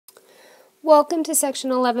Welcome to section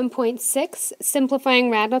 11.6, Simplifying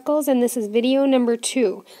Radicals, and this is video number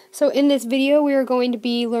 2. So in this video we are going to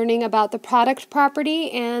be learning about the product property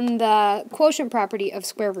and the quotient property of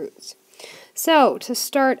square roots. So to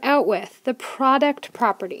start out with, the product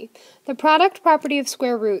property. The product property of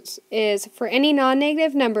square roots is for any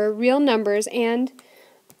non-negative number, real numbers real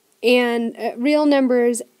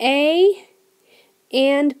numbers A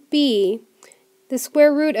and B. The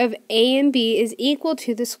square root of A and B is equal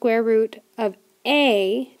to the square root of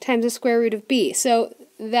A times the square root of B. So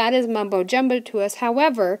that is mumbo jumbo to us.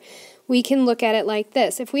 However, we can look at it like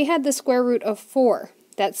this. If we had the square root of 4,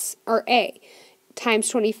 that's our A, times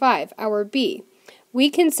 25, our B, we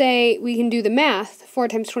can do the math, 4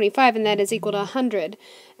 times 25, and that is equal to 100.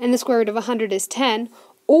 And the square root of 100 is 10.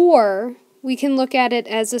 Or we can look at it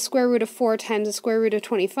as the square root of 4 times the square root of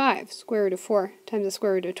 25. Square root of 4 times the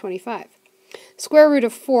square root of 25. Square root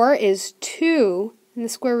of 4 is 2, and the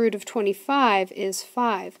square root of 25 is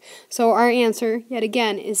 5. So our answer, yet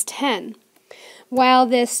again, is 10. While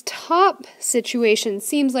this top situation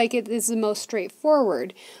seems like it is the most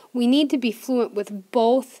straightforward, we need to be fluent with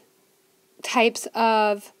both types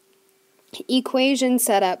of equation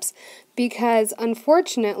setups because,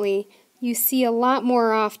 unfortunately, you see a lot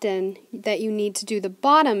more often that you need to do the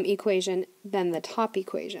bottom equation than the top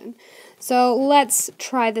equation. So let's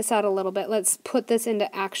try this out a little bit. Let's put this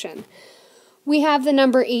into action. We have the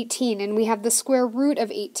number 18 and we have the square root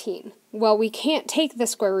of 18. Well, we can't take the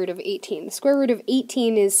square root of 18. The square root of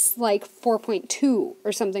 18 is like 4.2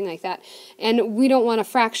 or something like that. And we don't want a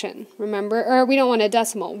fraction, remember? Or we don't want a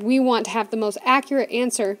decimal. We want to have the most accurate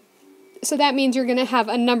answer. So that means you're going to have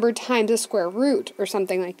a number times a square root or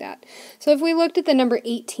something like that. So if we looked at the number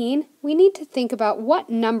 18, we need to think about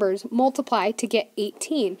what numbers multiply to get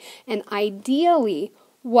 18, and ideally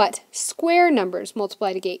what square numbers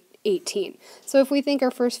multiply to get 18. So if we think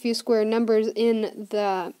our first few square numbers in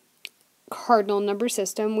the cardinal number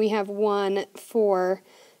system, we have 1, 4,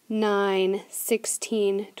 9,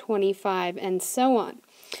 16, 25, and so on.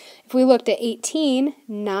 If we looked at 18,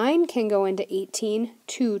 9 can go into 18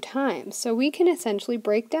 2 times. So we can essentially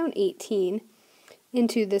break down 18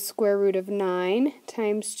 into the square root of 9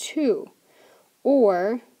 times 2,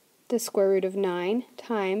 or the square root of 9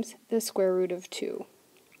 times the square root of 2.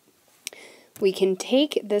 We can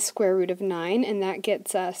take the square root of 9, and that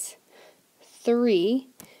gets us 3.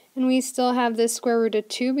 And we still have the square root of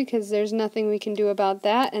 2 because there's nothing we can do about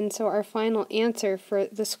that. And so our final answer for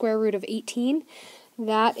the square root of 18,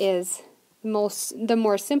 that is the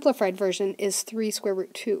more simplified version, is 3 square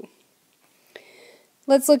root 2.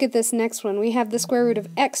 Let's look at this next one. We have the square root of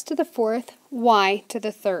x to the 4th, y to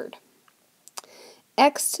the 3rd.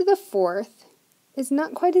 X to the 4th is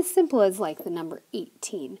not quite as simple as like the number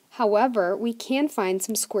 18. However, we can find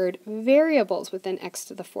some squared variables within x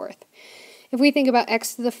to the 4th. If we think about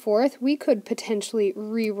x to the 4th, we could potentially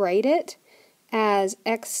rewrite it as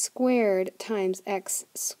x squared times x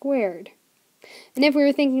squared. And if we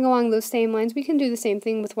were thinking along those same lines, we can do the same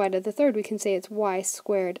thing with y to the 3rd. We can say it's y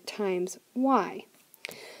squared times y.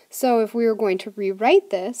 So if we were going to rewrite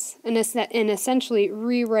this and essentially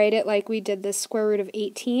rewrite it like we did the square root of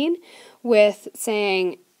 18 with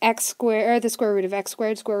saying x squared, or the square root of x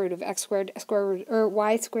squared, square root of x squared, square root, or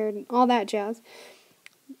y squared, and all that jazz,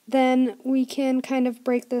 then we can kind of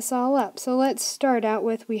break this all up. So let's start out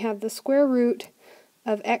with, we have the square root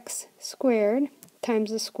of x squared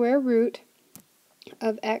times the square root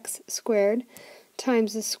of x squared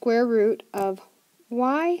times the square root of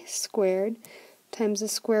y squared times the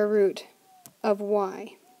square root of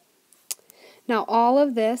y. Now all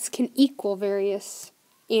of this can equal various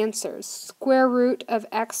answers. Square root of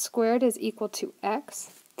x squared is equal to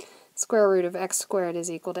x. Square root of x squared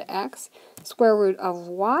is equal to x. Square root of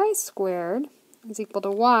y squared is equal to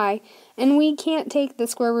y, and we can't take the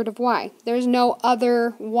square root of y. There's no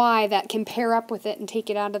other y that can pair up with it and take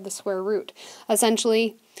it out of the square root.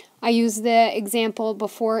 Essentially, I used the example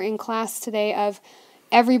before in class today of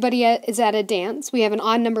everybody is at a dance. We have an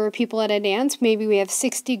odd number of people at a dance. Maybe we have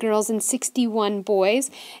 60 girls and 61 boys,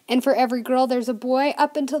 and for every girl there's a boy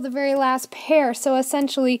up until the very last pair. So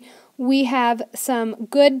essentially, we have some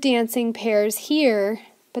good dancing pairs here,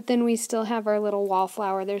 but then we still have our little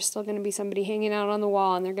wallflower. There's still going to be somebody hanging out on the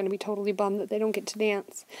wall, and they're going to be totally bummed that they don't get to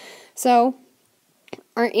dance. So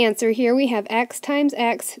our answer here, we have x times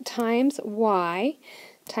y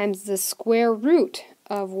times the square root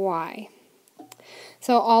of y.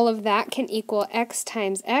 So all of that can equal x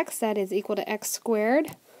times x. That is equal to x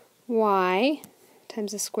squared, y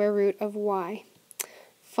times the square root of y.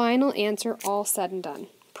 Final answer, all said and done.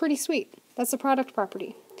 Pretty sweet. That's the product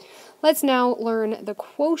property. Let's now learn the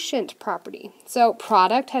quotient property. So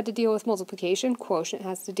product had to deal with multiplication, quotient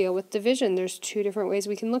has to deal with division. There's two different ways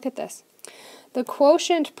we can look at this. The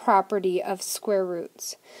quotient property of square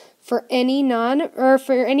roots. For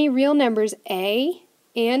any real numbers a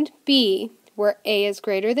and b, where a is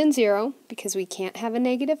greater than 0, because we can't have a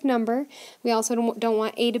negative number. We also don't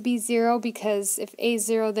want a to be 0, because if a is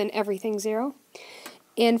 0, then everything's 0.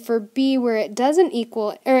 And for b, where it doesn't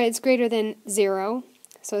equal, or it's greater than 0,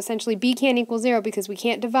 so essentially b can't equal 0 because we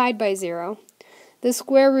can't divide by 0, the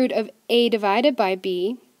square root of a divided by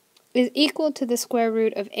b is equal to the square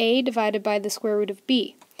root of a divided by the square root of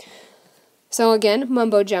b. So again,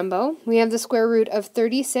 mumbo jumbo, we have the square root of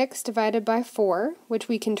 36 divided by 4, which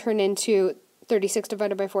we can turn into 36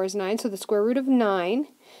 divided by 4 is 9, so the square root of 9,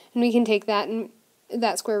 and we can take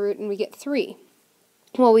that square root and we get 3.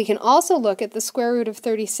 Well, we can also look at the square root of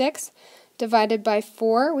 36 divided by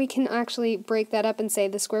 4. We can actually break that up and say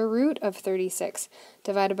the square root of 36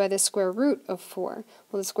 divided by the square root of 4.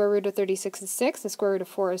 Well, the square root of 36 is 6, the square root of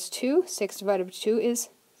 4 is 2, 6 divided by 2 is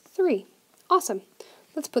 3. Awesome.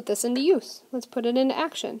 Let's put this into use. Let's put it into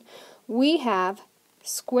action. We have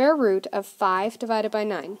square root of 5 divided by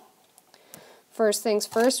 9. First things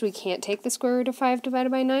first, we can't take the square root of 5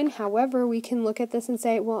 divided by 9. However, we can look at this and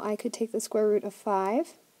say, well, I could take the square root of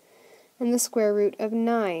 5 and the square root of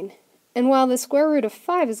 9. And while the square root of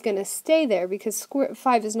 5 is going to stay there because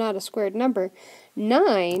 5 is not a squared number,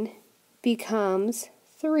 9 becomes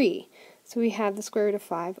 3. So we have the square root of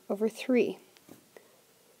 5 over 3.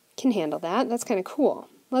 Can handle that. That's kind of cool.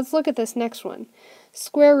 Let's look at this next one.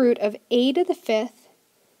 Square root of a to the 5th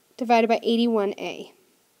divided by 81a.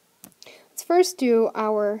 Let's first do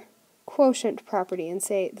our quotient property and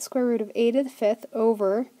say the square root of a to the 5th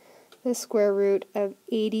over the square root of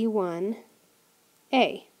 81a.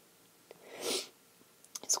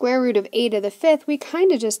 Square root of a to the 5th, we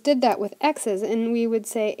kind of just did that with x's, and we would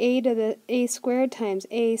say a squared times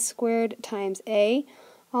a,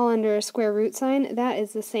 all under a square root sign. That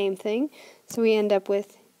is the same thing. So we end up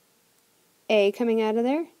with a coming out of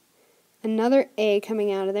there, another a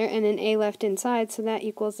coming out of there, and an a left inside, so that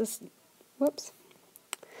equals this, whoops.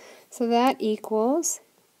 So that equals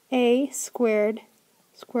a squared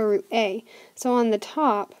square root a. So on the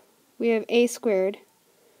top, we have a squared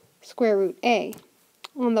square root a.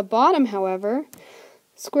 On the bottom, however,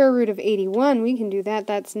 square root of 81, we can do that,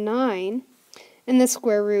 that's 9, and the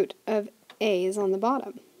square root of a is on the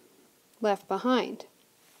bottom, left behind,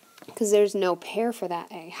 because there's no pair for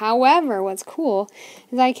that a. However, what's cool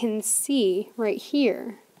is I can see right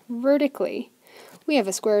here, vertically, we have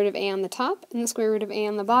a square root of a on the top and the square root of a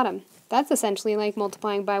on the bottom. That's essentially like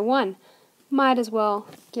multiplying by 1. Might as well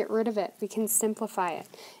get rid of it. We can simplify it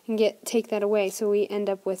and take that away, so we end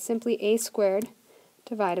up with simply a squared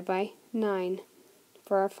divided by 9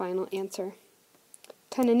 for our final answer.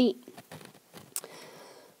 Kind of neat.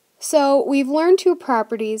 So we've learned two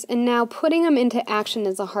properties, and now putting them into action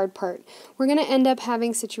is the hard part. We're going to end up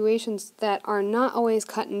having situations that are not always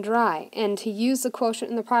cut and dry, and to use the quotient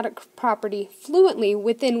and the product property fluently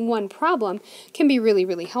within one problem can be really,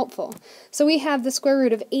 really helpful. So we have the square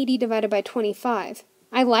root of 80 divided by 25.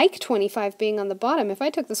 I like 25 being on the bottom. If I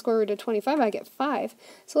took the square root of 25, I get 5.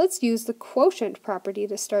 So let's use the quotient property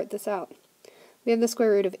to start this out. We have the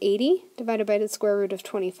square root of 80 divided by the square root of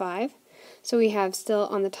 25. So we have still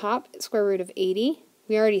on the top square root of 80.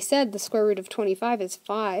 We already said the square root of 25 is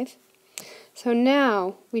 5. So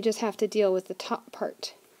now we just have to deal with the top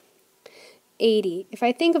part. 80. If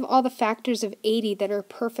I think of all the factors of 80 that are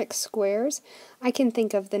perfect squares, I can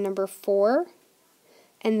think of the number 4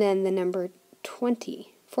 and then the number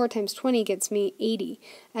 20. 4 times 20 gets me 80.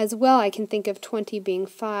 As well, I can think of 20 being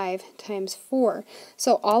 5 times 4.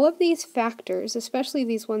 So all of these factors, especially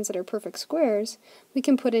these ones that are perfect squares, we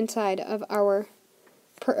can put inside of our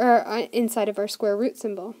square root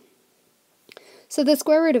symbol. So the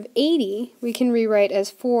square root of 80 we can rewrite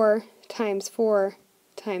as 4 times 5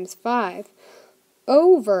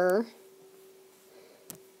 over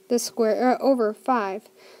the over 5.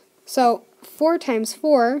 So 4 times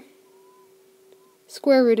 4,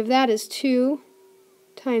 square root of that is 2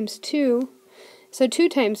 times 2. So 2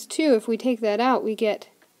 times 2, if we take that out, we get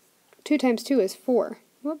 2 times 2 is 4.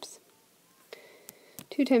 Whoops.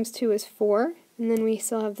 2 times 2 is 4, and then we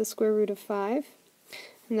still have the square root of 5,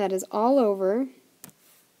 and that is all over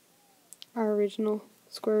our original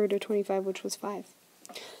square root of 25, which was 5.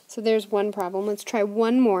 So there's one problem. Let's try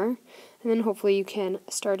one more, and then hopefully you can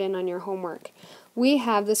start in on your homework. We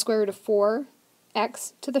have the square root of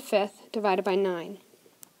 4x to the 5th divided by 9.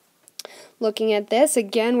 Looking at this,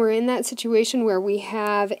 again, we're in that situation where we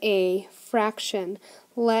have a fraction.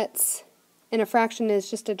 Let's And a fraction is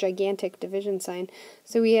just a gigantic division sign.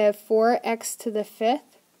 So we have 4x to the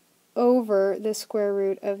 5th over the square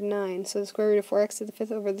root of 9. So the square root of 4x to the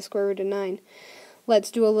 5th over the square root of 9.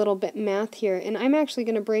 Let's do a little bit math here. And I'm actually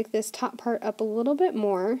going to break this top part up a little bit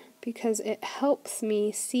more because it helps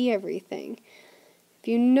me see everything. If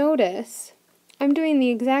you notice, I'm doing the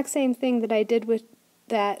exact same thing that I did with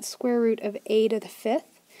that square root of a to the 5th.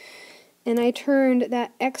 And I turned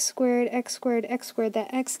that x squared, x squared, x squared,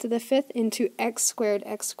 that x to the 5th into x squared,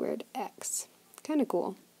 x squared, x. Kind of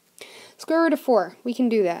cool. Square root of 4, we can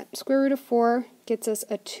do that. Square root of 4 gets us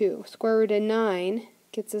a 2. Square root of 9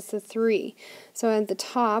 gets us a 3. So at the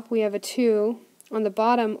top we have a 2, on the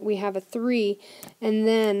bottom we have a 3, and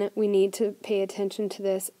then we need to pay attention to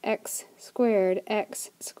this x squared,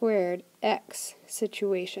 x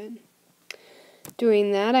situation.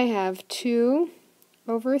 Doing that, I have 2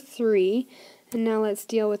 over 3, and now let's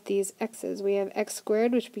deal with these x's. We have x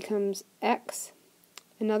squared, which becomes x,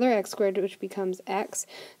 another x squared, which becomes x.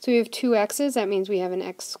 So we have 2 x's, that means we have an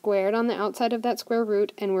x squared on the outside of that square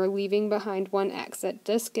root, and we're leaving behind one x. That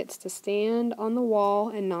just gets to stand on the wall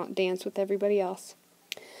and not dance with everybody else.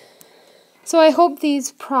 So I hope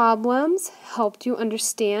these problems helped you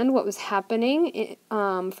understand what was happening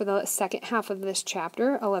for the second half of this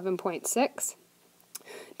chapter, 11.6.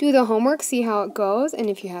 Do the homework, see how it goes, and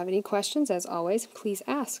if you have any questions, as always, please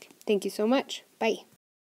ask. Thank you so much. Bye.